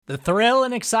The thrill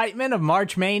and excitement of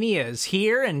March Mania is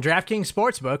here, and DraftKings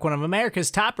Sportsbook, one of America's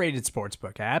top-rated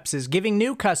sportsbook apps, is giving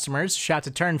new customers a shot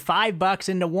to turn $5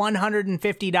 into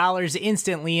 $150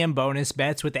 instantly in bonus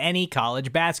bets with any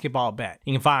college basketball bet.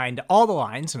 You can find all the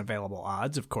lines and available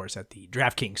odds, of course, at the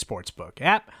DraftKings Sportsbook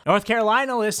app. North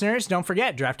Carolina listeners, don't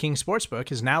forget, DraftKings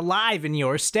Sportsbook is now live in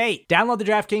your state. Download the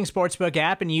DraftKings Sportsbook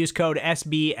app and use code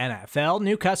SBNFL.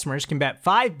 New customers can bet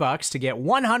 $5 to get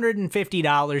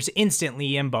 $150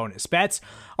 instantly in bonus bets,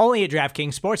 only at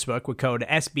DraftKings Sportsbook with code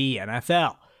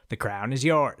SBNFL. The crown is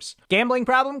yours. Gambling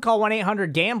problem? Call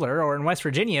 1-800-GAMBLER, or in West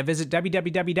Virginia, visit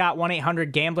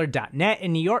www.1800gambler.net.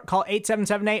 In New York, call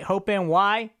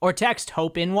 877-8-HOPE-NY or text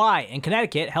HOPE-NY. In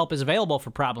Connecticut, help is available for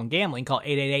problem gambling. Call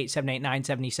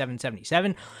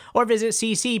 888-789-7777 or visit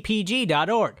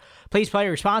ccpg.org. Please play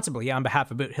responsibly on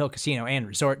behalf of Boot Hill Casino and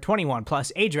Resort. 21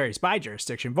 plus, age varies by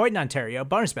jurisdiction. Void in Ontario.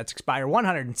 Bonus bets expire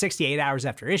 168 hours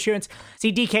after issuance.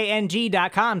 See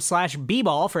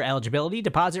dkng.com/bball for eligibility,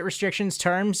 deposit restrictions,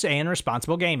 terms, and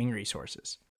responsible gaming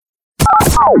resources.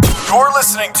 You're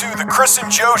listening to The Chris and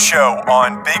Joe Show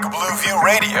on Big Blue View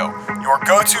Radio, your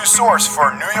go-to source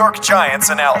for New York Giants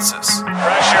analysis.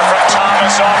 Pressure from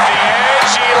Thomas off the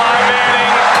edge. Eli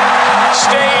Manning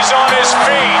stays on his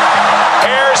feet.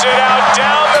 Airs it out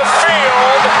down the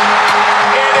field.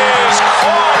 It is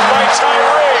caught by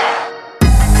Tyree.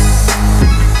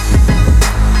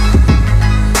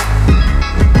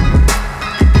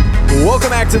 Welcome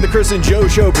back to the Chris and Joe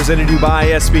Show, presented to you by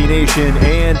SB Nation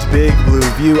and Big Blue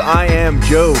View. I am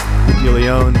Joe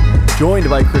DeLeon, joined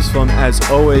by Chris Pflum. As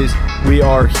always, we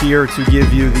are here to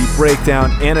give you the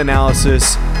breakdown and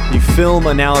analysis, the film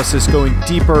analysis going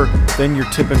deeper than your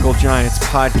typical Giants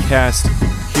podcast.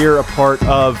 Here, a part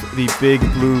of the Big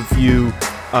Blue View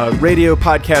radio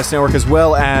podcast network, as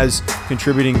well as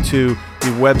contributing to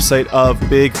the website of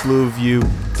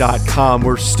bigblueview.com.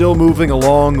 We're still moving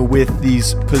along with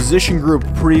these position group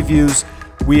previews.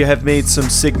 We have made some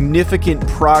significant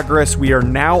progress. We are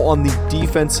now on the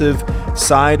defensive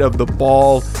side of the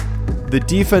ball. The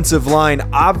defensive line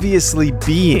obviously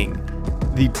being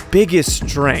the biggest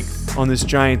strength on this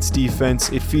Giants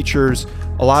defense. It features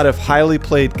a lot of highly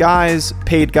paid guys, a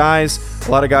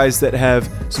lot of guys that have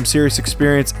some serious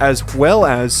experience, as well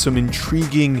as some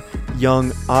intriguing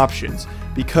young options.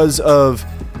 Because of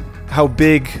how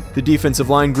big the defensive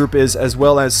line group is, as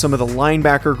well as some of the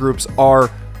linebacker groups are,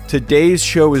 today's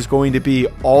show is going to be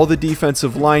all the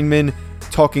defensive linemen,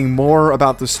 talking more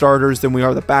about the starters than we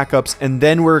are the backups, and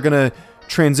then we're going to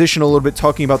transition a little bit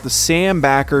talking about the Sam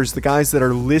backers, the guys that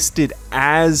are listed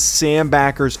as Sam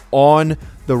backers on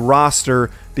the roster,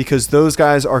 because those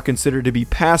guys are considered to be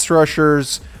pass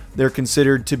rushers, they're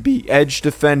considered to be edge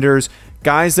defenders,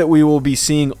 guys that we will be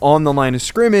seeing on the line of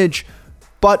scrimmage,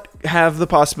 but have the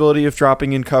possibility of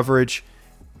dropping in coverage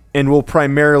and will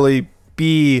primarily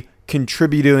be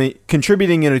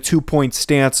contributing in a 2-point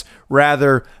stance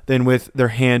rather than with their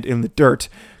hand in the dirt.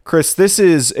 Chris, this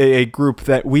is a group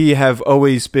that we have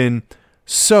always been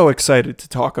so excited to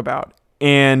talk about,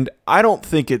 and I don't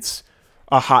think it's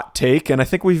a hot take, and I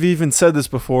think we've even said this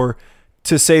before,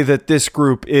 to say that this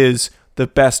group is the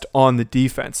best on the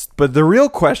defense. But the real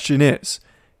question is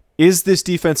this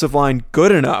defensive line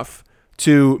good enough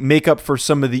to make up for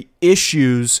some of the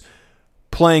issues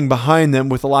playing behind them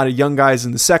with a lot of young guys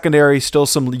in the secondary, still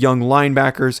some young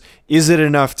linebackers? Is it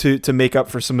enough to make up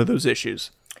for some of those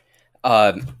issues?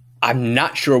 I'm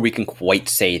not sure we can quite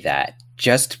say that,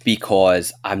 just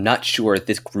because I'm not sure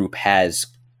this group has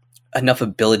enough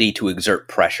ability to exert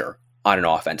pressure on an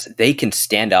offense. They can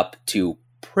stand up to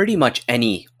pretty much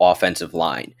any offensive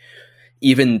line,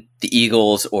 even the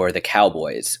Eagles or the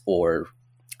Cowboys or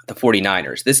the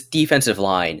 49ers. This defensive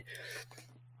line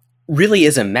really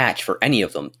is a match for any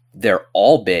of them. They're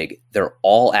all big. They're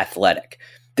all athletic.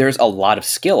 There's a lot of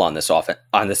skill on this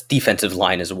defensive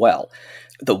line as well.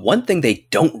 The one thing they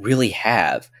don't really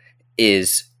have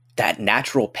is that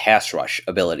natural pass rush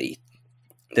ability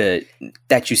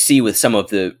that you see with some of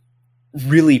the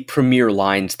really premier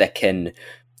lines that can,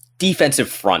 defensive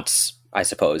fronts, I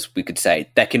suppose we could say,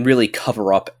 that can really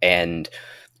cover up and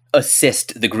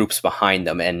assist the groups behind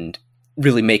them and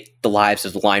really make the lives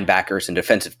of the linebackers and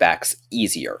defensive backs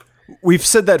easier. We've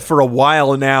said that for a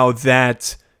while now,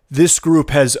 that this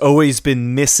group has always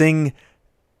been missing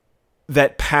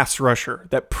that pass rusher,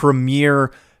 that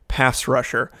premier pass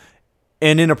rusher.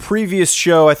 And in a previous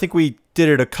show, I think we did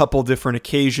it a couple different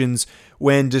occasions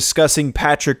when discussing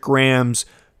Patrick Graham's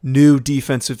new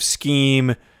defensive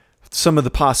scheme, some of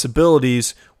the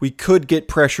possibilities. We could get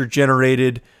pressure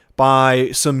generated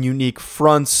by some unique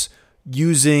fronts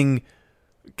using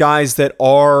guys that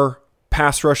are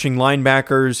pass rushing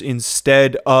linebackers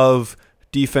instead of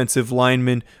defensive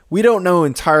linemen. We don't know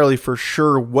entirely for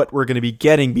sure what we're going to be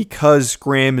getting because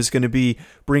Graham is going to be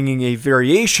bringing a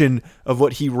variation of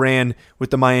what he ran with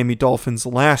the Miami Dolphins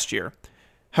last year.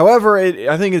 However,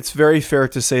 I think it's very fair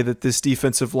to say that this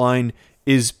defensive line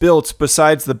is built,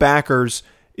 besides the backers,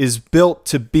 is built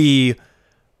to be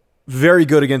very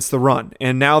good against the run.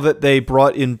 And now that they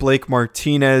brought in Blake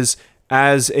Martinez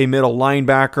as a middle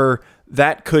linebacker,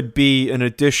 that could be an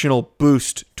additional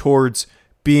boost towards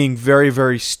being very,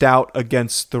 very stout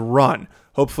against the run.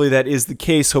 Hopefully that is the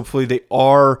case. Hopefully they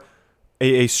are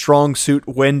a strong suit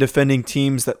when defending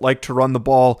teams that like to run the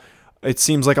ball. It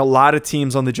seems like a lot of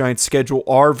teams on the Giants' schedule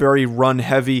are very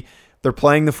run-heavy. They're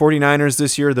playing the 49ers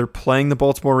this year. They're playing the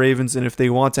Baltimore Ravens. And if they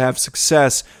want to have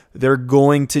success, they're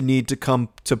going to need to come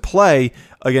to play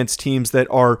against teams that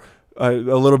are a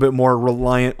little bit more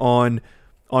reliant on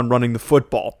running the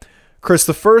football. Chris,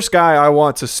 the first guy I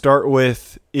want to start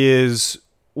with is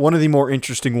one of the more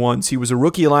interesting ones. He was a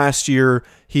rookie last year.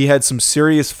 He had some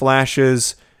serious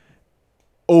flashes.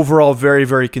 Overall, very,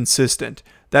 very consistent.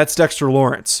 That's Dexter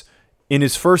Lawrence. In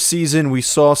his first season, we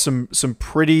saw some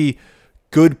pretty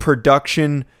good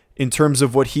production in terms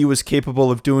of what he was capable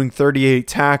of doing. 38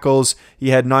 tackles.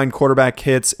 He had 9 quarterback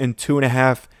hits and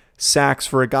 2.5 sacks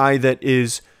for a guy that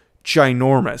is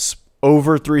ginormous.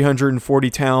 Over 340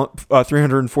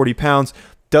 pounds.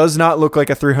 Does not look like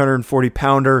a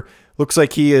 340-pounder. Looks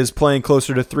like he is playing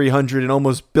closer to 300 and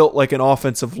almost built like an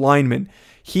offensive lineman.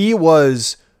 He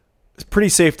was, pretty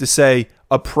safe to say,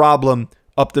 a problem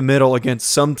up the middle against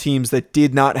some teams that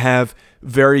did not have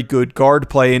very good guard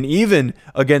play, and even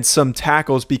against some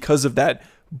tackles because of that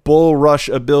bull rush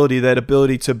ability, that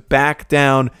ability to back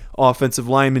down offensive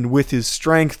linemen with his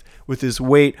strength, with his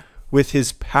weight, with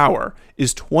his power.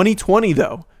 Is 2020,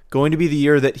 though, going to be the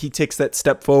year that he takes that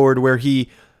step forward where he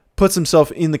puts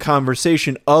himself in the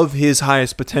conversation of his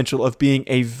highest potential of being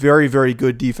a very, very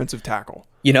good defensive tackle?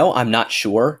 I'm not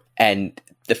sure. And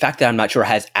the fact that I'm not sure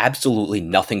has absolutely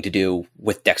nothing to do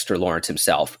with Dexter Lawrence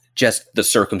himself, just the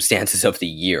circumstances of the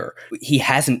year. He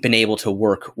hasn't been able to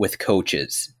work with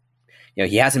coaches.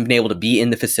 He hasn't been able to be in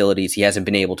the facilities. He hasn't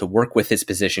been able to work with his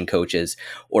position coaches,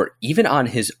 or even on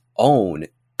his own,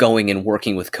 going and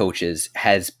working with coaches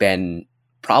has been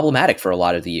problematic for a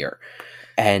lot of the year.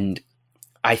 And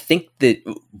I think that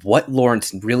what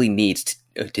Lawrence really needs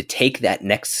to take that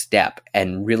next step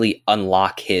and really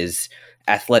unlock his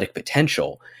athletic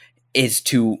potential is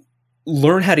to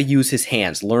learn how to use his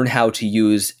hands, learn how to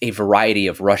use a variety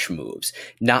of rush moves,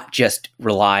 not just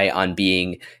rely on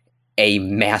being a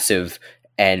massive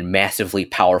and massively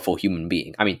powerful human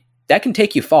being. I mean, that can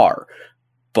take you far,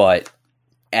 but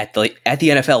at the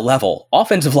NFL level,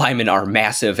 offensive linemen are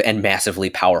massive and massively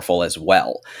powerful as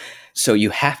well. So you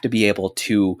have to be able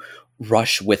to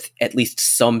rush with at least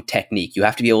some technique. You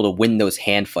have to be able to win those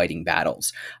hand fighting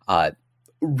battles.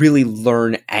 Really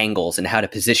learn angles and how to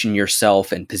position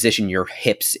yourself and position your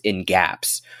hips in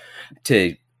gaps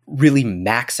to really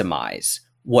maximize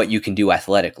what you can do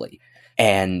athletically.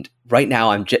 And right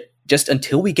now, I'm just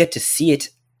until we get to see it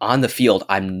on the field,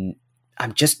 I'm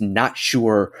just not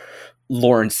sure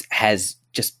Lawrence has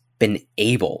just been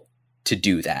able to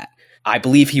do that. I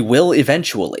believe he will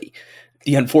eventually.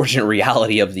 The unfortunate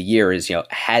reality of the year is,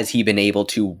 has he been able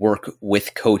to work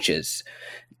with coaches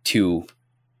to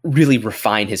really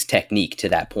refine his technique to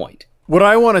that point? What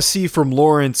I want to see from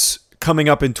Lawrence coming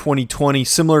up in 2020,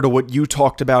 similar to what you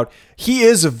talked about, he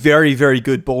is a very, very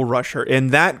good bull rusher,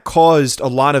 and that caused a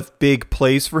lot of big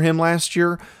plays for him last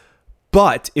year.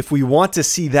 But if we want to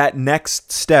see that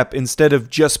next step, instead of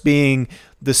just being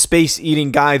the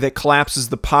space-eating guy that collapses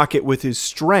the pocket with his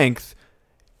strength,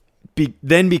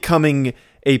 then becoming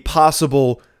a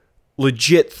possible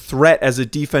legit threat as a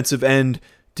defensive end,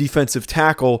 defensive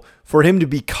tackle, for him to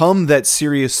become that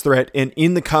serious threat and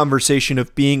in the conversation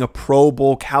of being a Pro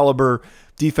Bowl caliber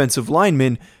defensive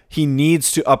lineman, he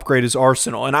needs to upgrade his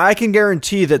arsenal. And I can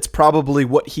guarantee that's probably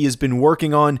what he has been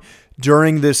working on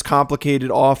during this complicated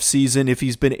offseason. If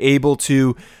he's been able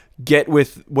to get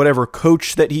with whatever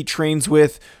coach that he trains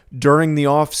with during the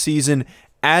offseason,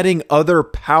 adding other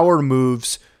power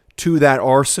moves to that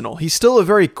arsenal. He's still a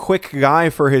very quick guy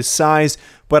for his size,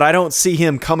 but I don't see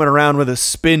him coming around with a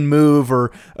spin move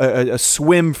or a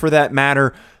swim for that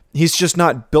matter. He's just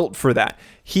not built for that.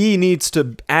 He needs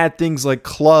to add things like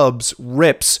clubs,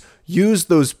 rips, use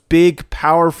those big,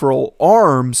 powerful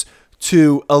arms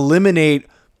to eliminate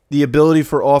the ability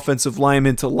for offensive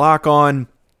linemen to lock on,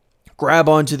 grab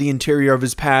onto the interior of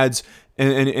his pads,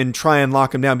 and try and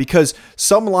lock him down. Because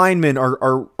some linemen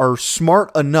are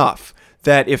smart enough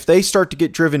that if they start to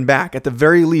get driven back, at the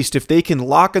very least, if they can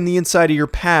lock on the inside of your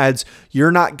pads,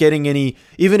 you're not getting any,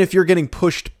 even if you're getting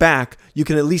pushed back, you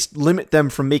can at least limit them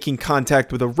from making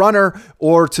contact with a runner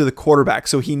or to the quarterback.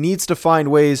 So he needs to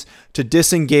find ways to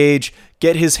disengage,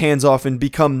 get his hands off, and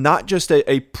become not just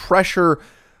a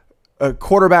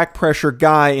quarterback pressure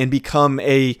guy and become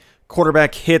a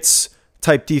quarterback hits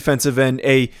type defensive end,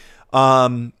 a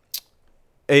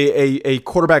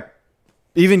quarterback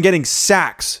even getting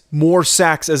sacks, more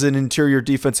sacks as an interior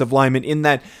defensive lineman in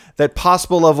that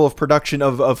possible level of production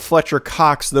of Fletcher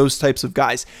Cox, those types of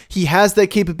guys. He has that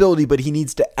capability, but he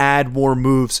needs to add more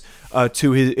moves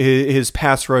to his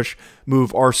pass rush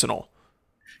move arsenal.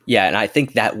 Yeah, and I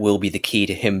think that will be the key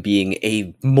to him being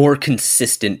a more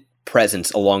consistent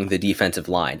presence along the defensive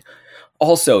line.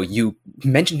 Also, you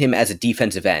mentioned him as a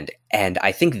defensive end, and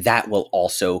I think that will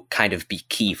also kind of be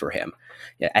key for him.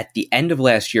 At the end of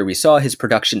last year, we saw his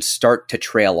production start to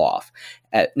trail off.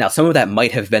 Now, some of that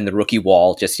might have been the rookie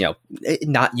wall, just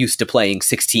not used to playing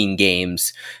 16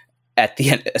 games at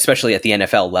the end, especially at the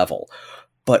NFL level.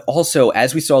 But also,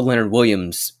 as we saw Leonard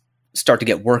Williams start to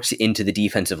get worked into the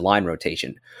defensive line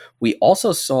rotation, we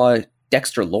also saw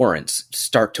Dexter Lawrence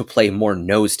start to play more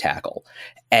nose tackle.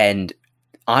 And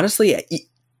honestly,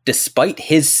 despite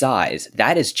his size,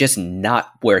 that is just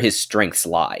not where his strengths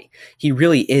lie. He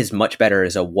really is much better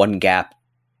as a one-gap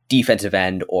defensive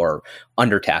end or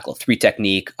under tackle, 3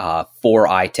 technique,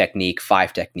 4-eye technique,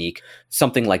 5 technique,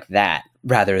 something like that,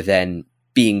 rather than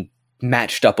being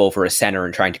matched up over a center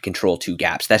and trying to control 2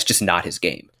 gaps. That's just not his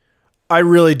game. I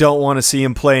really don't want to see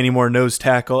him play any more nose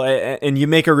tackle, and you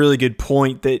make a really good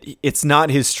point that it's not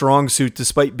his strong suit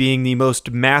despite being the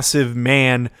most massive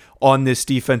man on this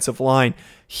defensive line.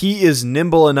 He is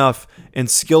nimble enough and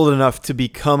skilled enough to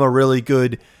become a really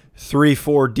good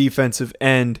 3-4 defensive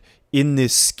end in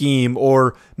this scheme,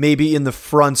 or maybe in the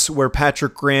fronts where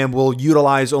Patrick Graham will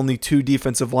utilize only 2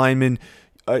 defensive linemen,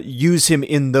 use him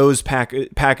in those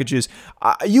packages.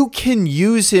 You can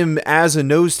use him as a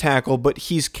nose tackle, but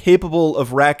he's capable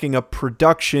of racking up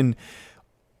production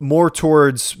more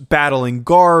towards battling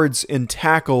guards and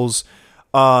tackles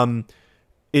in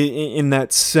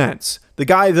that sense. The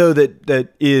guy, though, that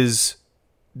is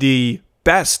the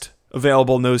best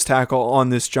available nose tackle on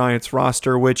this Giants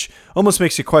roster, which almost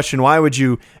makes you question, why would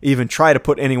you even try to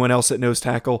put anyone else at nose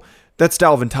tackle? That's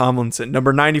Dalvin Tomlinson,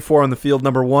 number 94 on the field,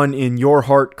 number 1 in your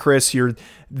heart, Chris. You're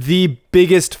the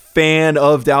biggest fan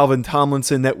of Dalvin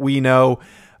Tomlinson that we know.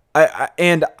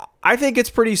 And I think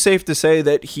it's pretty safe to say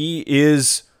that he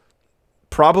is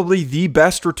probably the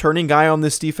best returning guy on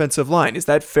this defensive line. Is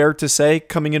that fair to say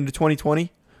coming into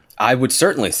 2020? I would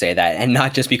certainly say that, and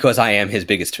not just because I am his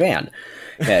biggest fan.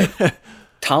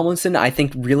 Tomlinson, I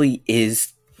think, really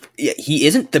is... He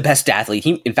isn't the best athlete.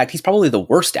 In fact, he's probably the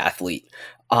worst athlete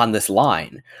on this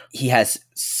line. He has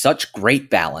such great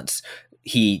balance.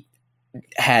 He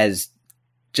has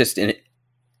just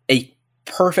a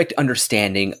perfect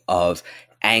understanding of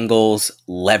angles,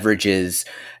 leverages.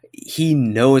 He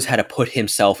knows how to put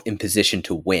himself in position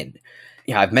to win.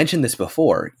 I've mentioned this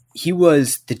before. He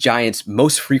was the Giants'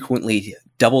 most frequently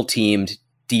double-teamed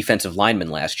defensive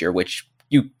lineman last year, which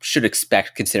you should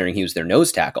expect considering he was their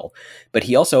nose tackle. But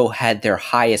he also had their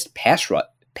highest pass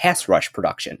rush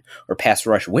production, or pass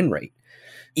rush win rate.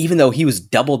 Even though he was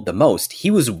doubled the most,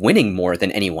 he was winning more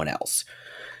than anyone else.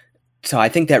 So I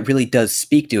think that really does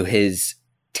speak to his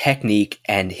technique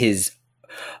and his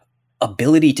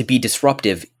ability to be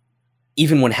disruptive,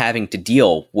 even when having to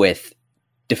deal with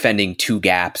defending 2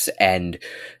 gaps and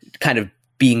kind of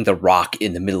being the rock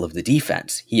in the middle of the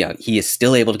defense. He is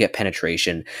still able to get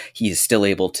penetration. He is still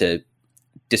able to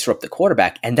disrupt the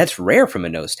quarterback, and that's rare from a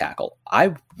nose tackle.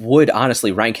 I would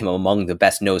honestly rank him among the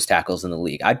best nose tackles in the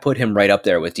league. I'd put him right up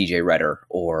there with DJ Reader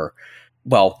or,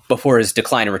 well, before his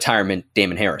decline and retirement,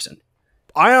 Damon Harrison.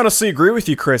 I honestly agree with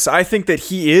you, Chris. I think that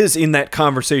he is in that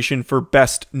conversation for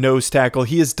best nose tackle.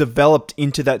 He has developed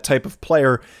into that type of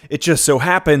player. It just so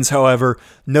happens, however,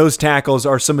 nose tackles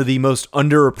are some of the most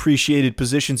underappreciated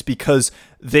positions because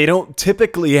they don't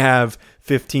typically have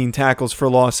 15 tackles for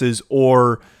losses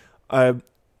or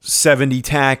 70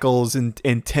 tackles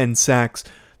and 10 sacks.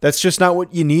 That's just not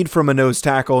what you need from a nose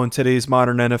tackle in today's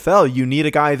modern NFL. You need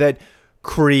a guy that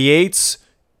creates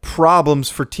problems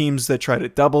for teams that try to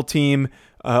double team,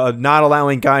 not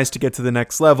allowing guys to get to the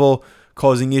next level,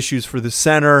 causing issues for the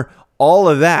center. All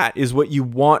of that is what you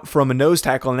want from a nose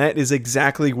tackle, and that is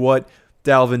exactly what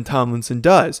Dalvin Tomlinson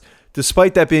does.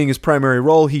 Despite that being his primary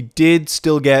role, he did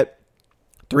still get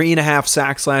 3.5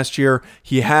 sacks last year.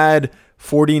 He had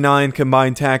 49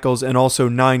 combined tackles and also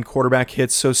 9 quarterback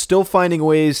hits, so still finding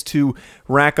ways to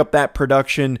rack up that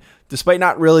production despite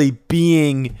not really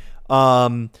being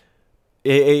a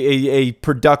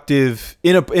productive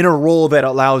in a role that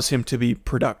allows him to be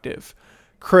productive.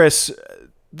 Chris,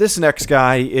 this next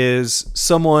guy is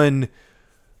someone,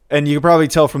 and you can probably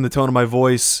tell from the tone of my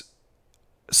voice,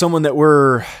 someone that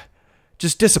we're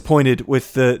just disappointed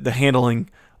with the handling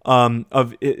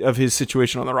of his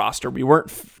situation on the roster. We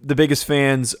weren't the biggest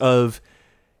fans of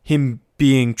him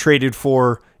being traded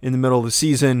for in the middle of the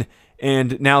season,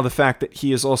 and now the fact that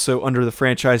he is also under the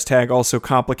franchise tag also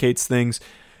complicates things.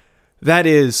 That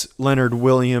is Leonard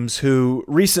Williams, who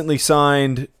recently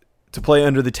signed to play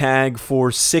under the tag for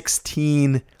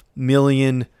 $16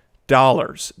 million.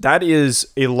 That is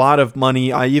a lot of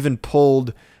money. I even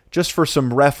pulled, just for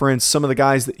some reference, some of the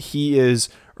guys that he is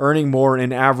earning more in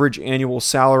an average annual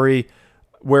salary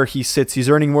where he sits. He's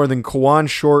earning more than Kawan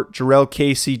Short, Jarrell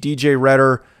Casey, DJ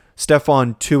Redder,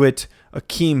 Stephon Tuitt,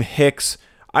 Akeem Hicks.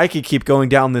 I could keep going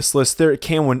down this list. There,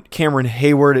 Cameron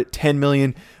Hayward at $10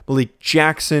 million, Malik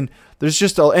Jackson. There's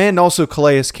just and also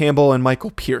Calais Campbell and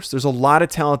Michael Pierce. There's a lot of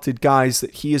talented guys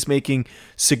that he is making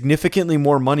significantly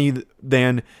more money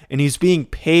than, and he's being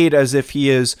paid as if he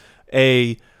is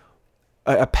a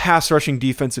pass rushing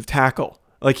defensive tackle.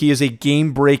 Like he is a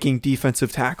game-breaking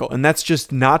defensive tackle. And that's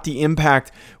just not the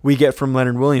impact we get from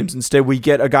Leonard Williams. Instead, we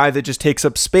get a guy that just takes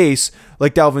up space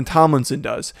like Dalvin Tomlinson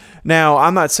does. Now,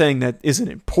 I'm not saying that isn't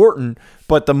important,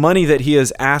 but the money that he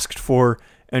has asked for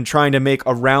and trying to make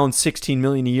around $16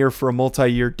 million a year for a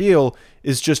multi-year deal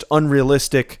is just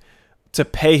unrealistic to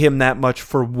pay him that much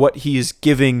for what he is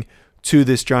giving to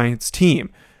this Giants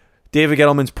team. David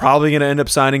Gettleman's probably going to end up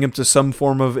signing him to some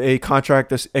form of a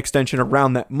contract extension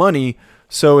around that money.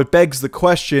 So it begs the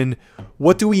question,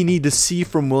 what do we need to see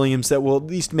from Williams that will at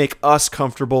least make us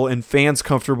comfortable and fans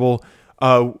comfortable,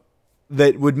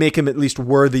 that would make him at least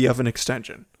worthy of an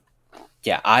extension?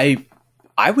 Yeah, I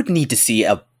would need to see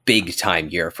a big time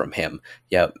year from him.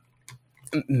 Yeah,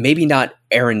 maybe not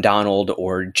Aaron Donald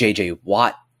or JJ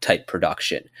Watt type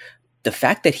production. The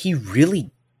fact that he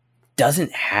really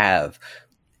doesn't have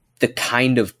the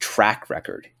kind of track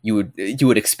record you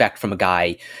would expect from a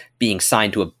guy being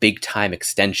signed to a big time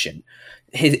extension.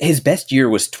 His best year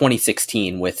was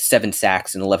 2016 with 7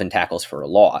 sacks and 11 tackles for a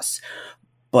loss.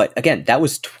 But again, that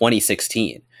was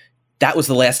 2016. That was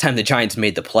the last time the Giants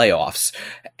made the playoffs,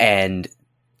 and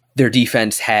their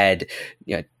defense had,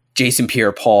 Jason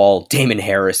Pierre-Paul, Damon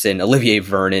Harrison, Olivier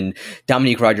Vernon,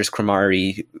 Dominique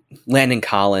Rodgers-Cromartie, Landon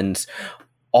Collins.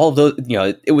 All of those,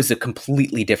 it was a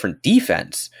completely different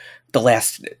defense.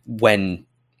 That's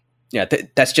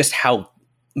just how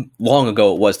long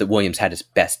ago it was that Williams had his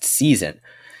best season.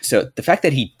 So the fact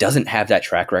that he doesn't have that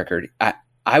track record,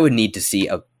 I would need to see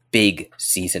a big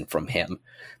season from him.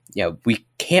 We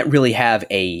can't really have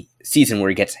a season where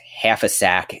he gets half a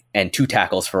sack and 2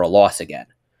 tackles for a loss again.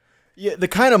 Yeah, the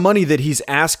kind of money that he's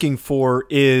asking for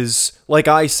is, like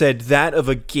I said, that of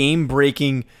a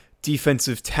game-breaking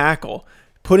defensive tackle.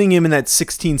 Putting him in that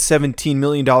 $16, $17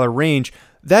 million range,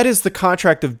 that is the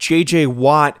contract of J.J.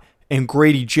 Watt and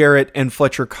Grady Jarrett and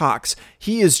Fletcher Cox.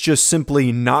 He is just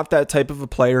simply not that type of a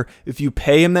player. If you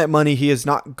pay him that money, he is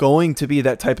not going to be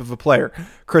that type of a player.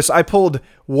 Chris, I pulled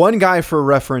one guy for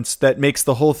reference that makes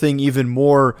the whole thing even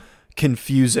more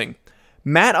confusing.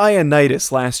 Matt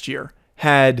Ioannidis last year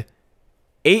had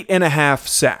 8.5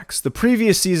 sacks. The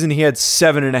previous season, he had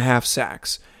 7.5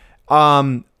 sacks.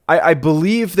 I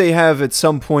believe they have at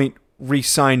some point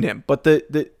re-signed him, but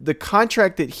the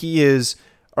contract that he is,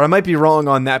 or I might be wrong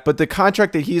on that, but the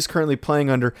contract that he is currently playing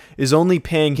under is only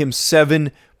paying him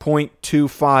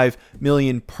 $7.25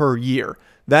 million per year.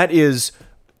 That is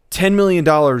 $10 million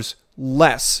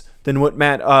less than what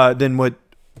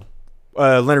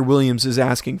Leonard Williams is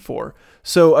asking for.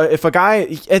 So if a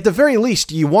guy, at the very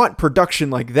least, you want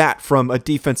production like that from a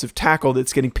defensive tackle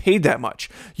that's getting paid that much.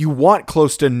 You want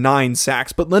close to 9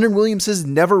 sacks, but Leonard Williams has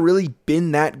never really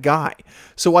been that guy.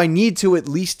 So I need to at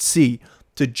least see,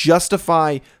 to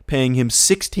justify paying him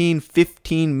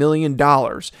 $15 million,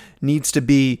 needs to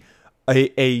be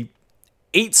a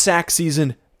 8-sack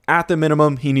season at the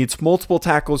minimum. He needs multiple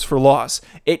tackles for loss.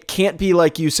 It can't be,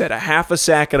 like you said, a half a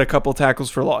sack and a couple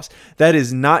tackles for loss. That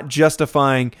is not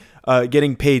justifying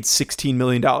getting paid $16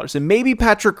 million. And maybe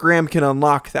Patrick Graham can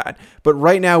unlock that. But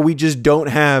right now, we just don't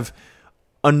have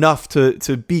enough to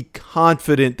be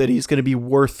confident that he's going to be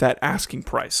worth that asking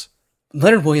price.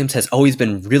 Leonard Williams has always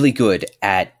been really good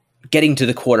at getting to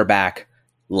the quarterback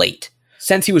late.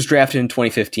 Since he was drafted in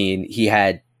 2015, he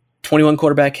had 21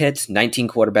 quarterback hits, 19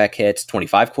 quarterback hits,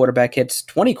 25 quarterback hits,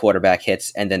 20 quarterback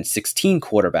hits, and then 16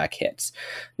 quarterback hits.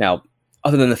 Now,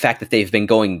 other than the fact that they've been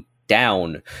going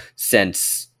down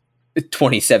since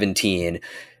 2017,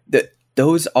 the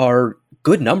those are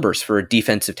good numbers for a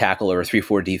defensive tackle or a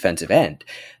 3-4 defensive end.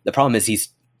 The problem is he's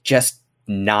just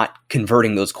not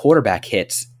converting those quarterback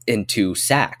hits into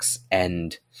sacks,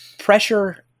 and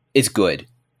pressure is good.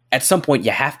 At some point,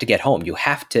 you have to get home. You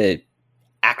have to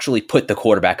actually put the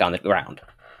quarterback on the ground.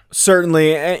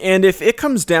 Certainly, and if it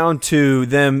comes down to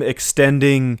them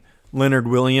extending Leonard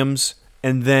Williams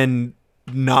and then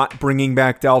not bringing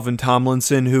back Dalvin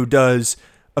Tomlinson, who does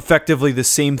effectively the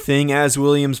same thing as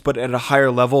Williams but at a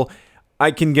higher level,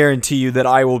 I can guarantee you that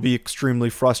I will be extremely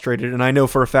frustrated, and I know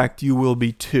for a fact you will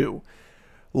be too.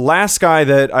 Last guy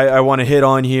that I want to hit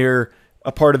on here,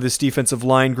 a part of this defensive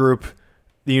line group,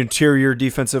 the interior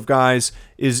defensive guys,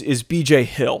 is BJ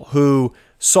Hill, who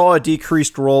saw a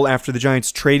decreased role after the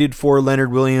Giants traded for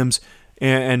Leonard Williams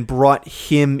and brought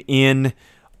him in.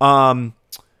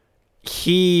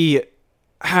 He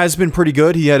has been pretty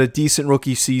good. He had a decent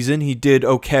rookie season. He did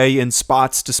okay in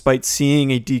spots despite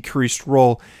seeing a decreased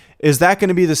role. Is that going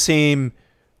to be the same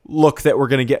look that we're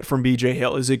going to get from BJ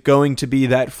Hill? Is it going to be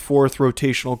that fourth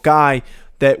rotational guy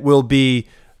that will be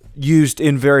used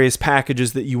in various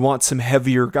packages that you want some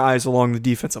heavier guys along the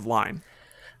defensive line?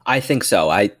 I think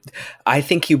so. I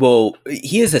think he will.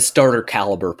 He is a starter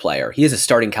caliber player. He is a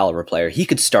starting caliber player. He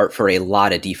could start for a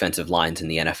lot of defensive lines in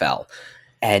the NFL.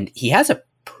 And he has a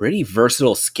pretty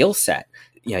versatile skill set.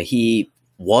 You know, he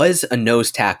was a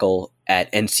nose tackle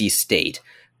at NC State,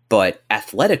 but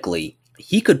athletically,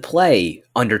 he could play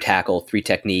under tackle 3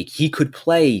 technique. He could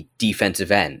play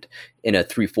defensive end in a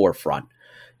 3-4 front.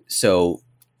 So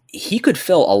he could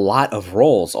fill a lot of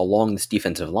roles along this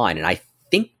defensive line. And I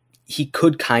think he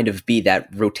could kind of be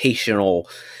that rotational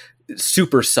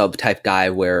super sub type guy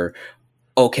where,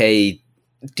 okay,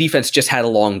 defense just had a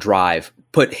long drive,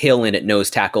 put Hill in at nose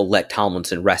tackle, let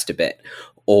Tomlinson rest a bit,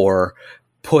 or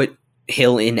put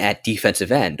Hill in at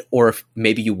defensive end. Or if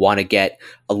maybe you want to get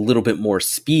a little bit more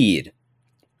speed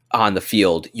on the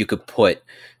field, you could put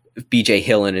BJ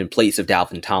Hill in place of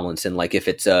Dalvin Tomlinson, like if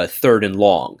it's a 3rd and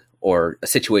long or a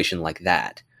situation like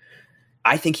that.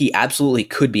 I think he absolutely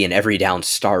could be an every down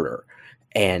starter.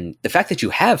 And the fact that you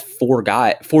have 4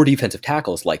 defensive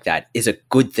tackles like that is a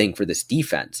good thing for this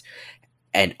defense.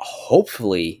 And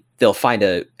hopefully they'll find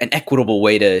an equitable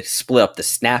way to split up the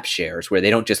snap shares where they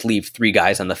don't just leave 3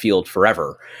 guys on the field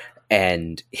forever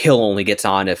and Hill only gets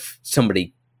on if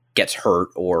somebody gets hurt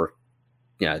or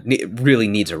really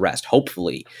needs a rest.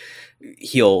 Hopefully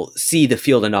he'll see the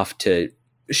field enough to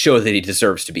show that he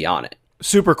deserves to be on it.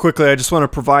 Super quickly, I just want to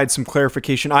provide some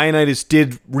clarification. Ioannidis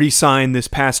did re-sign this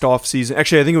past offseason.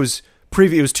 Actually, I think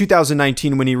it was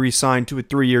 2019 when he re-signed to a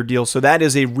 3-year deal. So that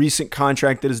is a recent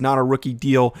contract that is not a rookie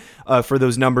deal for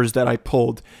those numbers that I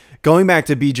pulled. Going back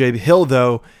to BJ Hill,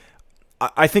 though,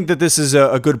 I think that this is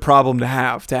a good problem to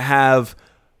have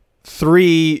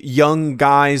 3 young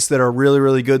guys that are really,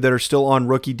 really good that are still on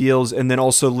rookie deals, and then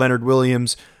also Leonard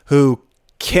Williams, who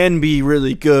can be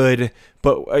really good,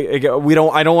 but I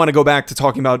don't want to go back to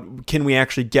talking about can we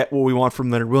actually get what we want from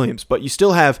Leonard Williams, but you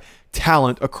still have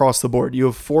talent across the board. You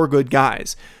have 4 good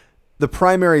guys. The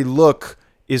primary look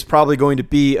is probably going to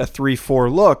be a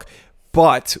 3-4 look,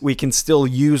 but we can still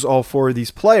use all 4 of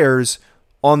these players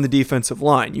on the defensive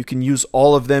line. You can use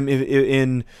all of them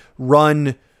in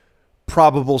run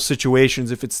probable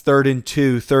situations. If it's 3rd and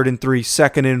 2, 3rd and 3,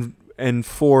 2nd and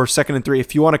 4, 2nd and 3.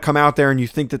 If you want to come out there and you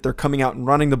think that they're coming out and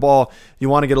running the ball, you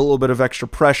want to get a little bit of extra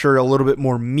pressure, a little bit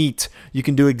more meat, you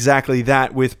can do exactly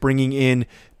that with bringing in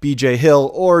BJ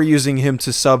Hill or using him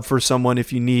to sub for someone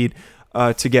if you need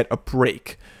to get a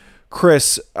break.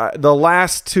 Chris, the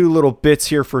last 2 little bits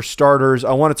here for starters,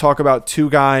 I want to talk about 2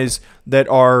 guys that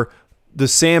are the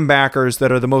Sam backers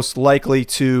that are the most likely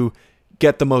to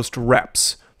get the most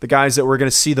reps. The guys that we're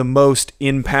going to see the most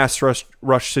in pass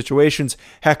rush situations.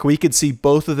 Heck, we could see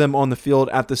both of them on the field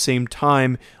at the same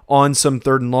time on some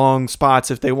 3rd and long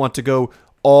spots if they want to go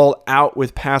all out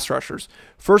with pass rushers.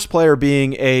 First player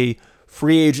being a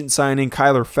free agent signing,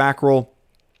 Kyler Fackrell.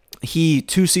 He,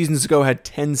 2 seasons ago, had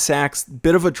 10 sacks.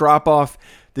 Bit of a drop-off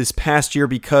this past year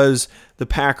because the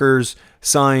Packers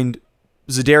signed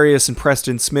Za'Darius and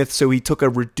Preston Smith, so he took a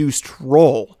reduced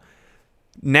role.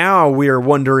 Now we are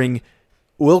wondering,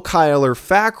 will Kyler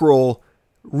Fackrell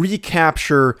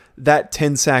recapture that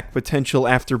 10-sack potential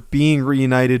after being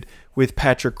reunited with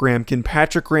Patrick Graham? Can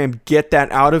Patrick Graham get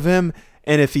that out of him?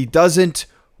 And if he doesn't,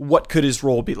 what could his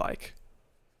role be like?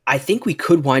 I think we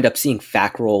could wind up seeing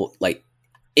Fackrell,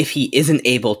 if he isn't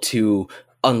able to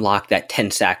unlock that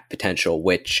 10-sack potential,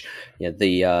 which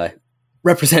the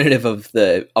representative of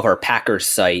our Packers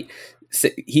site,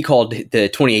 he called the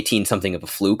 2018 something of a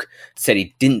fluke, said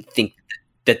he didn't think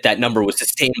that number was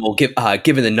sustainable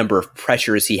given the number of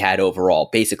pressures he had overall.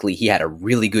 Basically, he had a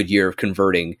really good year of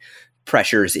converting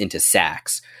pressures into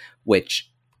sacks, which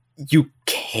you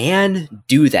can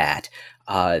do that.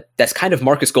 That's kind of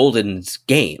Marcus Golden's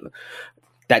game.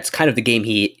 That's kind of the game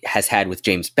he has had with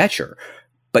James Bettcher.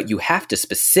 But you have to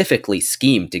specifically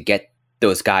scheme to get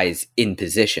those guys in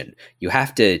position. You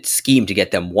have to scheme to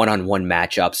get them one-on-one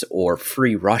matchups or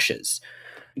free rushes.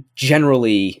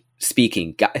 Generally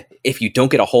speaking, if you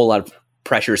don't get a whole lot of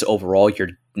pressures overall,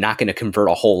 you're not going to convert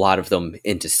a whole lot of them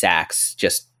into sacks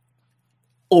just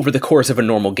over the course of a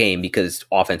normal game, because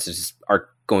offenses are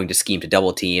going to scheme to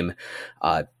double team,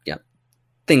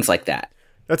 things like that.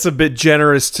 That's a bit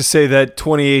generous to say that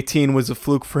 2018 was a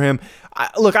fluke for him.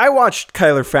 I watched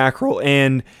Kyler Fackrell,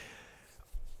 and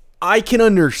I can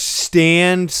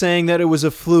understand saying that it was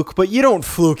a fluke, but you don't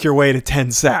fluke your way to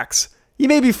 10 sacks. You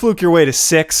maybe fluke your way to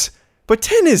 6, but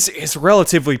 10 is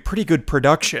relatively pretty good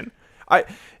production.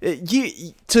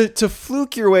 To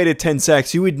fluke your way to 10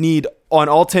 sacks, you would need on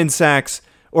all 10 sacks,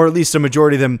 or at least a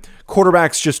majority of them,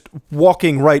 quarterbacks just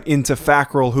walking right into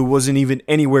Fackrell, who wasn't even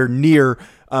anywhere near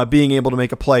being able to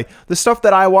make a play. The stuff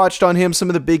that I watched on him, some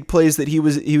of the big plays that he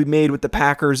made with the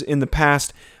Packers in the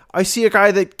past, I see a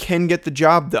guy that can get the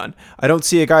job done. I don't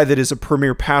see a guy that is a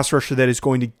premier pass rusher that is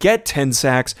going to get 10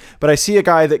 sacks, but I see a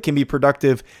guy that can be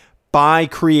productive by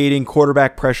creating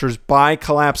quarterback pressures, by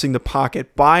collapsing the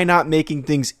pocket, by not making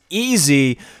things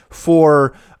easy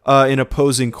for an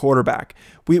opposing quarterback.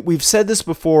 We've said this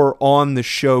before on the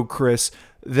show, Chris,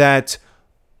 that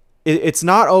it's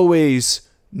not always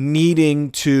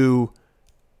needing to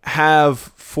have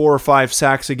 4 or 5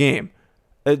 sacks a game.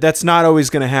 That's not always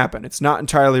going to happen. It's not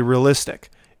entirely realistic.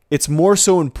 It's more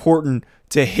so important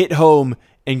to hit home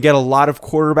and get a lot of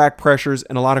quarterback pressures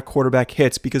and a lot of quarterback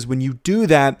hits, because when you do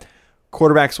that,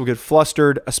 quarterbacks will get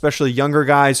flustered, especially younger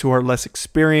guys who are less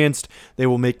experienced. They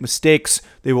will make mistakes.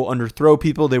 They will underthrow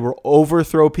people. They will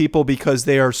overthrow people because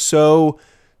they are so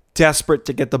desperate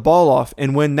to get the ball off.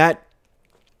 And when that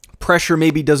pressure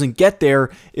maybe doesn't get there,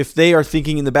 if they are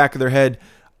thinking in the back of their head,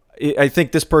 I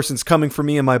think this person's coming for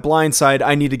me in my blind side,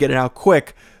 I need to get it out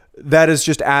quick, that is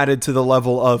just added to the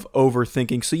level of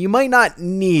overthinking. So you might not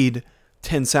need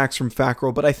 10 sacks from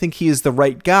Fackrell, but I think he is the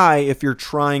right guy if you're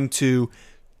trying to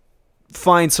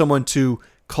find someone to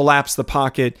collapse the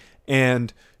pocket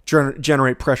and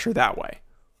generate pressure that way.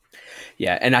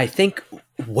 Yeah, and I think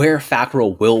where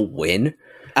Fackrell will win,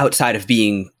 outside of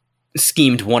being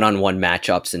schemed one-on-one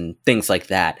matchups and things like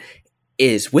that,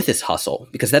 is with his hustle,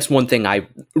 because that's one thing I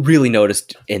really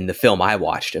noticed in the film I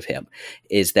watched of him,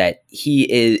 is that he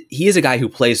is a guy who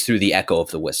plays through the echo of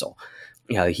the whistle.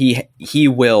 You know, he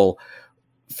will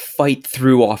fight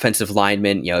through offensive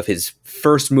linemen. You know, if his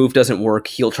first move doesn't work,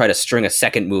 he'll try to string a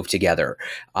second move together.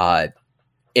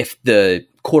 If the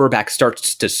quarterback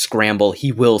starts to scramble,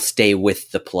 he will stay with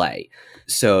the play.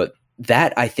 So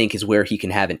that, I think, is where he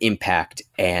can have an impact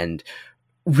and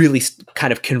really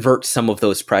kind of convert some of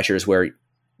those pressures where,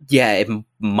 yeah, it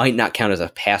might not count as a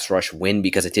pass rush win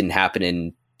because it didn't happen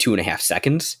in 2.5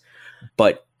 seconds,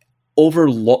 but over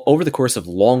the course of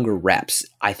longer reps,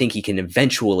 I think he can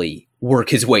eventually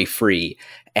work his way free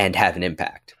and have an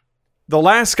impact. The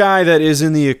last guy that is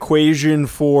in the equation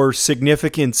for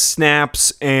significant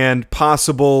snaps and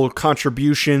possible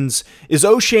contributions is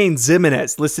Oshane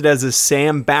Ximines, listed as a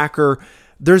Sam backer.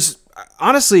 There's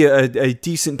honestly a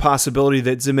decent possibility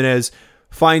that Ximines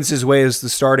finds his way as the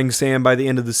starting Sam by the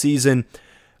end of the season.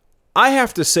 I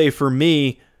have to say, for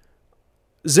me,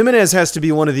 Ximines has to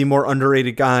be one of the more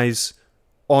underrated guys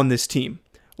on this team.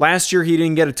 Last year, he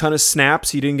didn't get a ton of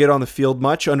snaps. He didn't get on the field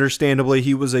much. Understandably,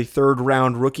 he was a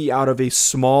third-round rookie out of a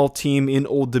small team in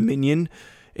Old Dominion.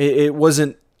 It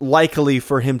wasn't likely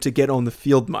for him to get on the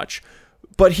field much.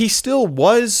 But he still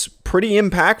was pretty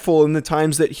impactful in the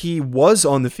times that he was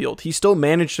on the field. He still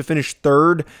managed to finish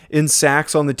third in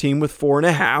sacks on the team with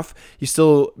 4.5. He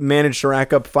still managed to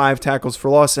rack up 5 tackles for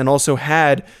loss and also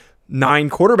had 9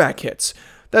 quarterback hits.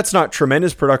 That's not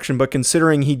tremendous production, but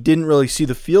considering he didn't really see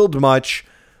the field much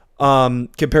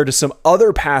compared to some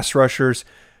other pass rushers,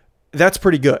 that's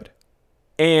pretty good.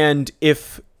 And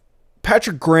if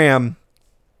Patrick Graham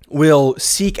will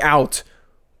seek out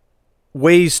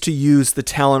ways to use the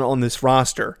talent on this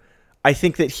roster, I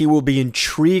think that he will be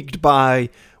intrigued by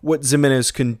what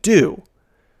Ximines can do.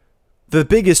 The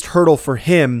biggest hurdle for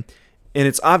him, and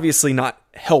it's obviously not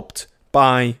helped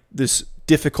by this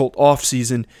difficult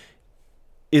offseason,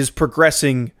 is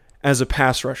progressing as a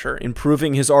pass rusher,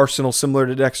 improving his arsenal similar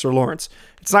to Dexter Lawrence.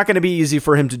 It's not going to be easy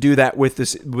for him to do that with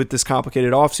this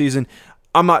complicated offseason.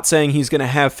 I'm not saying he's going to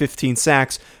have 15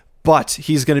 sacks, but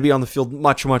he's going to be on the field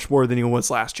much, much more than he was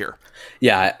last year.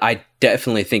 Yeah, I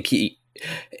definitely think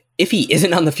if he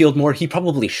isn't on the field more, he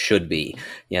probably should be.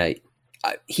 Yeah,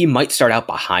 he might start out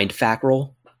behind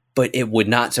Fackrell, but it would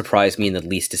not surprise me in the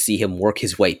least to see him work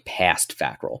his way past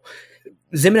Fackrell.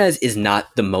 Zimenez is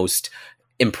not the most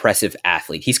impressive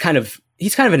athlete. He's kind of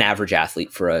an average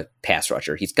athlete for a pass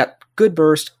rusher. He's got good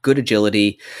burst, good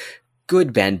agility,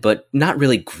 good bend, but not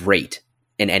really great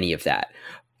in any of that.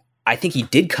 I think he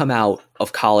did come out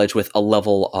of college with a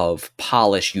level of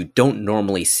polish you don't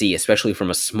normally see, especially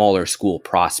from a smaller school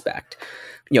prospect.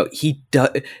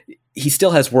 He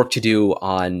still has work to do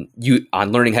on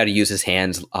learning how to use his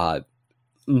hands,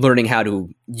 learning how to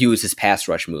use his pass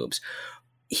rush moves.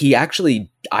 He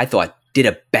actually, I thought, did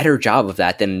a better job of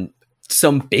that than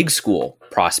some big school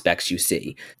prospects you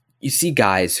see. You see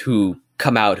guys who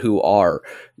come out who are,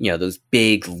 those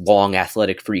big, long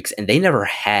athletic freaks, and they never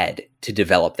had to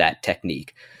develop that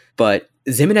technique. But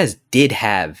Zimenez did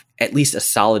have at least a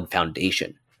solid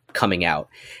foundation coming out.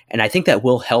 And I think that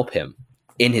will help him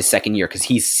in his second year because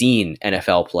he's seen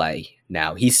NFL play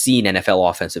now. He's seen NFL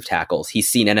offensive tackles. He's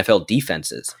seen NFL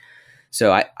defenses.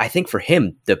 So I think for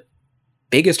him, the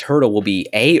biggest hurdle will be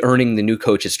A, earning the new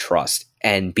coach's trust,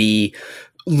 and B,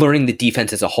 learning the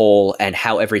defense as a whole and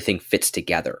how everything fits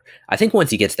together. I think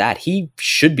once he gets that, he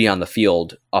should be on the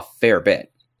field a fair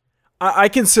bit. I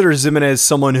consider Zimenez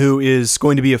someone who is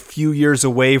going to be a few years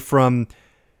away from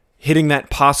hitting that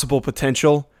possible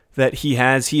potential that he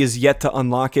has. He is yet to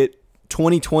unlock it.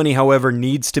 2020, however,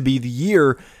 needs to be the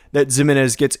year that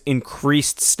Zimenez gets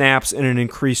increased snaps and an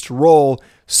increased role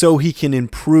so he can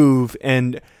improve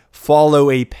and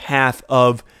follow a path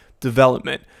of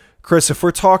development. Chris, if we're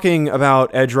talking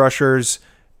about edge rushers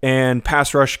and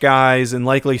pass rush guys and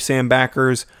likely Sam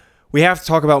backers, we have to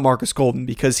talk about Marcus Golden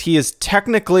because he is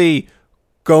technically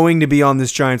going to be on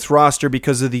this Giants roster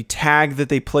because of the tag that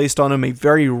they placed on him, a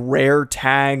very rare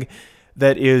tag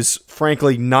that is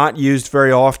frankly not used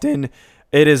very often.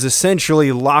 It is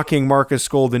essentially locking Marcus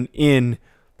Golden in.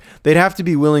 They'd have to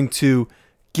be willing to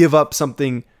give up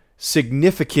something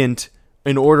significant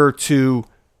in order to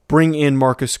bring in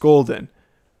Marcus Golden.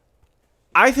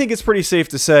 I think it's pretty safe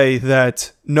to say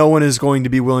that no one is going to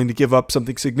be willing to give up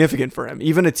something significant for him.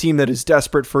 Even a team that is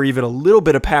desperate for even a little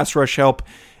bit of pass rush help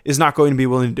is not going to be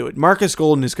willing to do it. Marcus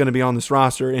Golden is going to be on this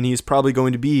roster, and he's probably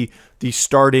going to be the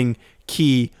starting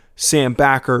key Sam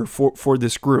backer for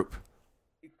this group.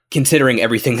 Considering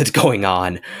everything that's going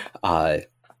on,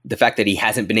 the fact that he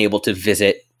hasn't been able to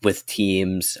visit with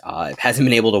teams, hasn't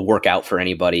been able to work out for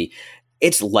anybody,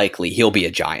 it's likely he'll be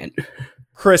a Giant.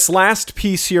 Chris, last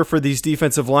piece here for these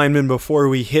defensive linemen before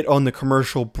we hit on the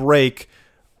commercial break.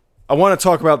 I want to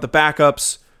talk about the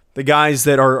backups, the guys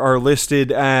that are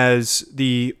listed as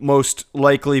the most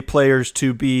likely players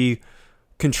to be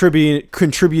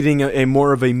contributing a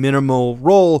more of a minimal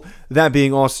role, that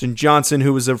being Austin Johnson,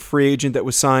 who was a free agent that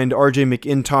was signed, RJ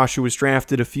McIntosh, who was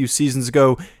drafted a few seasons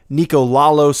ago, Nico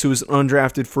Lalos, who was an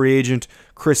undrafted free agent,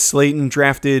 Chris Slayton,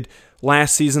 drafted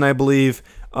last season, I believe,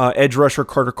 edge rusher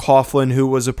Carter Coughlin, who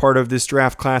was a part of this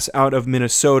draft class out of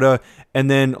Minnesota,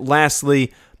 and then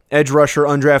lastly, edge rusher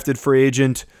undrafted free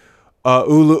agent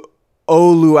Oluwale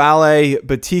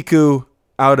Batiku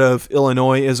out of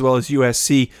Illinois, as well as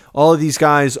USC. All of these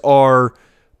guys are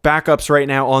backups right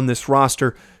now on this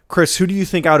roster. Chris, who do you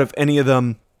think out of any of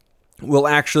them will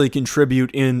actually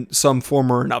contribute in some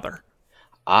form or another?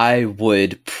 I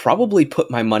would probably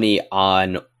put my money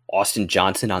on Austin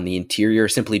Johnson on the interior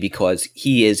simply because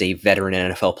he is a veteran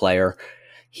NFL player.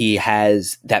 He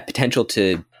has that potential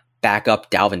to back up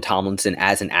Dalvin Tomlinson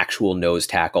as an actual nose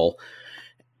tackle.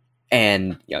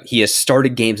 And he has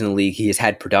started games in the league. He has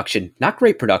had production, not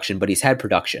great production, but he's had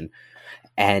production.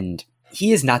 And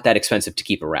he is not that expensive to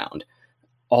keep around.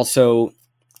 Also,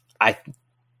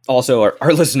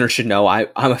 our listeners should know I'm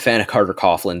a fan of Carter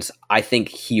Coughlin's. I think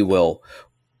he will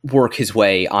work his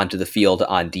way onto the field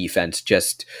on defense,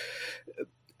 just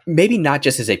maybe not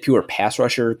just as a pure pass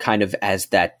rusher, kind of as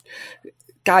that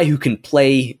guy who can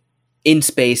play in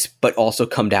space, but also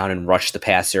come down and rush the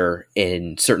passer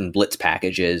in certain blitz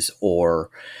packages, or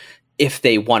if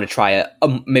they want to try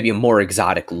maybe a more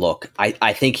exotic look.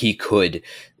 I think he could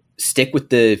stick with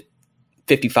the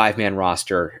 55-man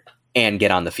roster and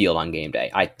get on the field on game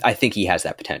day. I think he has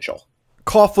that potential.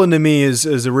 Coughlin to me is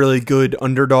a really good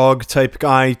underdog type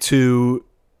guy to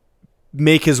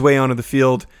make his way onto the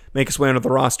field, make his way onto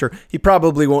the roster. He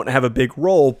probably won't have a big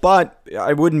role, but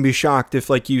I wouldn't be shocked if,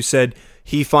 like you said,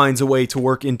 he finds a way to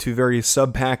work into various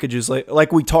sub packages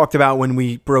like we talked about when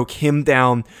we broke him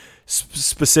down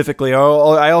specifically.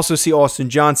 I also see Austin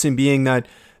Johnson being that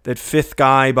fifth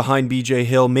guy behind BJ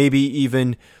Hill, maybe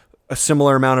even a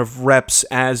similar amount of reps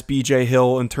as BJ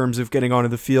Hill in terms of getting onto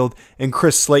the field, and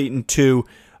Chris Slayton too.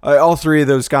 All three of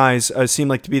those guys seem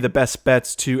like to be the best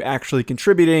bets to actually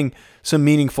contributing some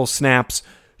meaningful snaps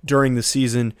during the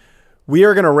season. We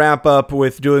are going to wrap up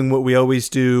with doing what we always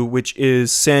do, which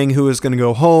is saying who is going to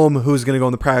go home, who's going to go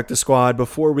in the practice squad.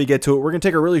 Before we get to it, we're going to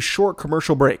take a really short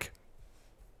commercial break.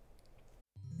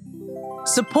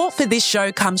 Support for this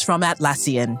show comes from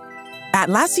Atlassian.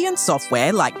 Atlassian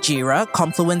software like Jira,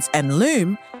 Confluence, and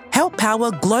Loom help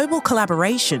power global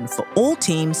collaboration for all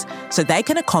teams so they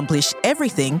can accomplish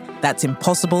everything that's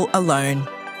impossible alone.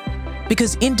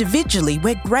 Because individually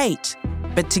we're great,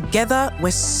 but together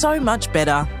we're so much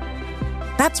better.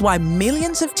 That's why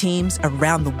millions of teams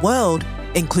around the world,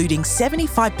 including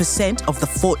 75% of the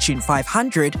Fortune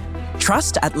 500,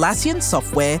 trust Atlassian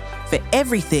software for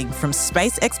everything from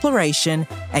space exploration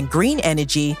and green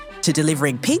energy to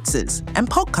delivering pizzas and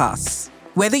podcasts.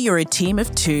 Whether you're a team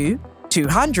of 2,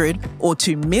 200, or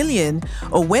 2 million,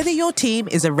 or whether your team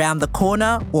is around the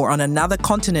corner or on another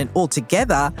continent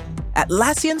altogether,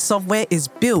 Atlassian software is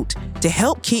built to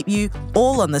help keep you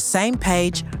all on the same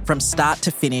page from start to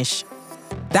finish.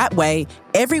 That way,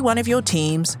 every one of your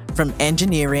teams, from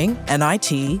engineering and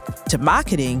IT to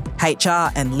marketing,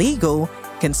 HR, and legal,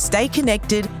 can stay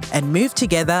connected and move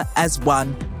together as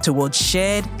one towards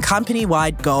shared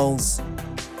company-wide goals.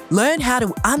 Learn how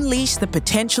to unleash the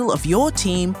potential of your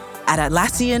team at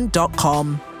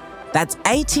Atlassian.com. That's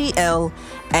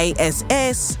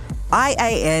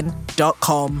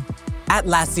Atlassian.com.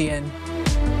 Atlassian.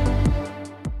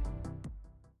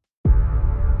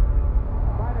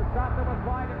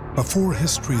 Before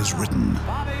history is written,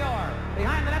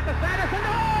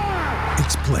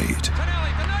 it's played.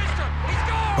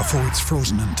 Before it's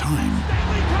frozen in time,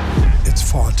 it's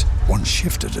fought one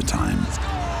shift at a time.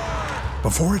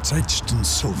 Before it's etched in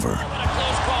silver,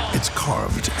 it's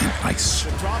carved in ice.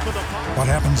 What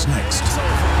happens next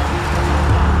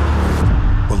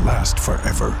will last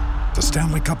forever. The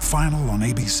Stanley Cup Final on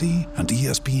ABC and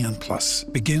ESPN Plus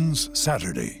begins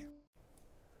Saturday.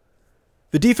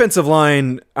 The defensive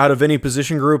line out of any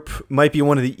position group might be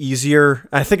one of the easier.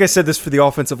 I think I said this for the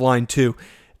offensive line too.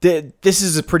 This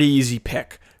is a pretty easy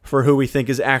pick for who we think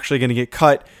is actually going to get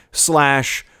cut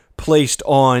 / placed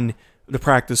on the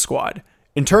practice squad.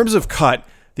 In terms of cut,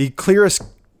 the clearest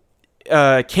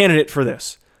candidate for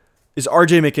this is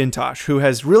RJ McIntosh, who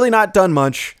has really not done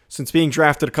much since being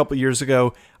drafted a couple years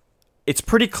ago. It's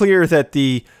pretty clear that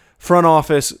the front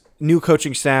office, new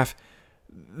coaching staff,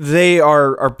 they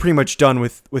are pretty much done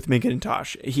with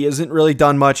McIntosh. He hasn't really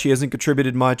done much. He hasn't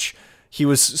contributed much. He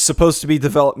was supposed to be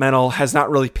developmental, has not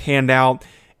really panned out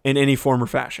in any form or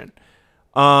fashion.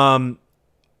 The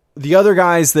other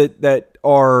guys that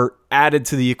are added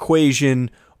to the equation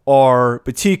are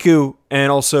Batiku and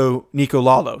also Nico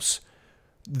Lalos.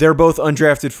 They're both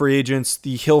undrafted free agents.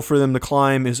 The hill for them to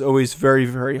climb is always very,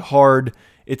 very hard.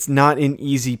 It's not an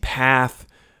easy path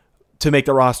to make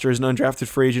the roster as an undrafted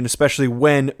free agent, especially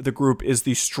when the group is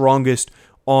the strongest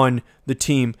on the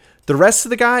team. The rest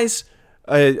of the guys,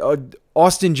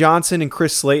 Austin Johnson and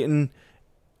Chris Slayton,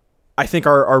 I think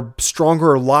are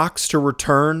stronger locks to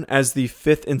return as the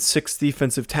 5th and 6th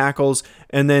defensive tackles.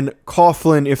 And then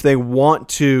Coughlin, if they want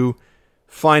to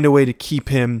find a way to keep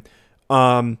him,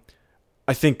 I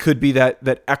think could be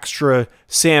that extra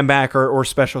sandbacker or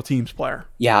special teams player.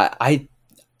 Yeah,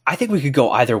 I think we could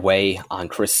go either way on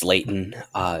Chris Slayton.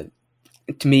 To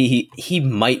me, he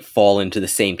might fall into the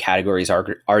same category as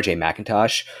RJ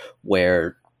McIntosh,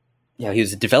 where he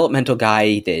was a developmental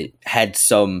guy that had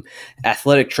some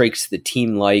athletic traits the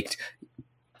team liked,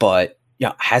 but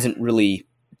hasn't really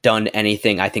done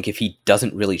anything. I think if he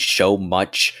doesn't really show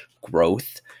much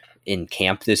growth in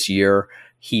camp this year,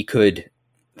 he could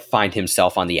find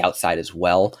himself on the outside as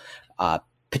well.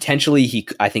 Potentially,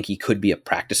 I think he could be a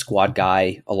practice squad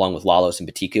guy along with Lalos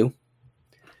and Batiku.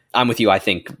 I'm with you. I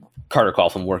think Carter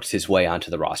Coughlin works his way onto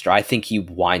the roster. I think he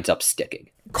winds up sticking.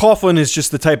 Coughlin is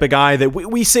just the type of guy that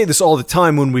we say this all the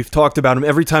time when we've talked about him.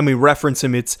 Every time we reference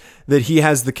him, it's that he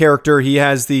has the character, he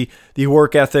has the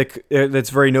work ethic that's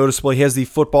very noticeable. He has the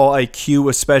football IQ,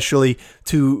 especially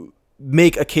to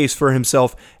make a case for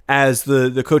himself as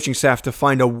the coaching staff to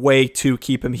find a way to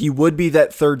keep him. He would be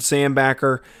that third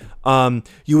sandbacker.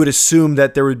 You would assume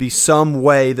that there would be some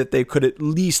way that they could at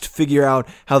least figure out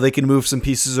how they can move some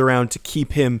pieces around to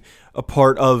keep him a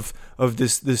part of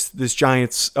this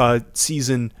Giants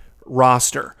season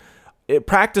roster.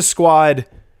 Practice squad,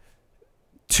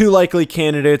 2 likely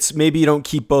candidates. Maybe you don't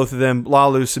keep both of them.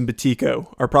 Lalos and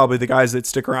Batiku are probably the guys that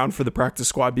stick around for the practice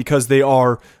squad because they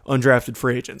are undrafted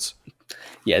free agents.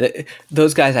 Yeah,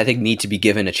 those guys I think need to be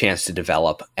given a chance to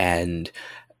develop, and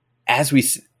as we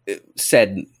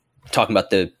said, talking about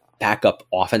the backup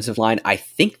offensive line, I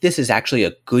think this is actually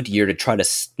a good year to try to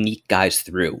sneak guys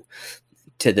through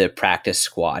to the practice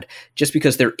squad, just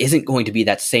because there isn't going to be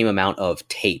that same amount of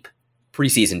tape,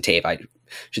 preseason tape, I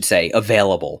should say,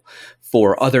 available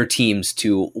for other teams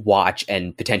to watch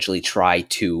and potentially try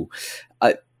to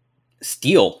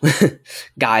steal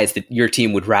guys that your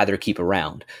team would rather keep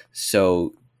around.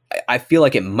 So I feel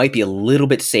like it might be a little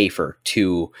bit safer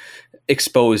to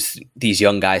expose these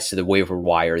young guys to the waiver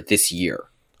wire this year.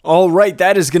 All right,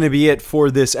 that is going to be it for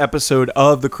this episode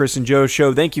of the Chris and Joe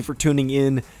Show. Thank you for tuning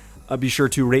in. Be sure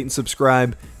to rate and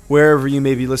subscribe wherever you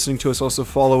may be listening to us. Also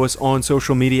follow us on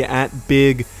social media at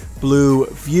Big Blue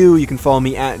View. You can follow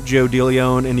me at Joe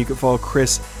DeLeon, and you can follow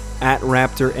Chris at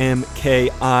Raptor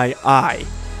MKII.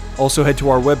 Also head to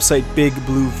our website,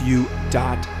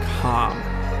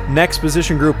 bigblueview.com. Next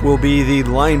position group will be the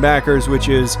linebackers, which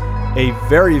is a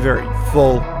very, very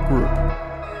full group.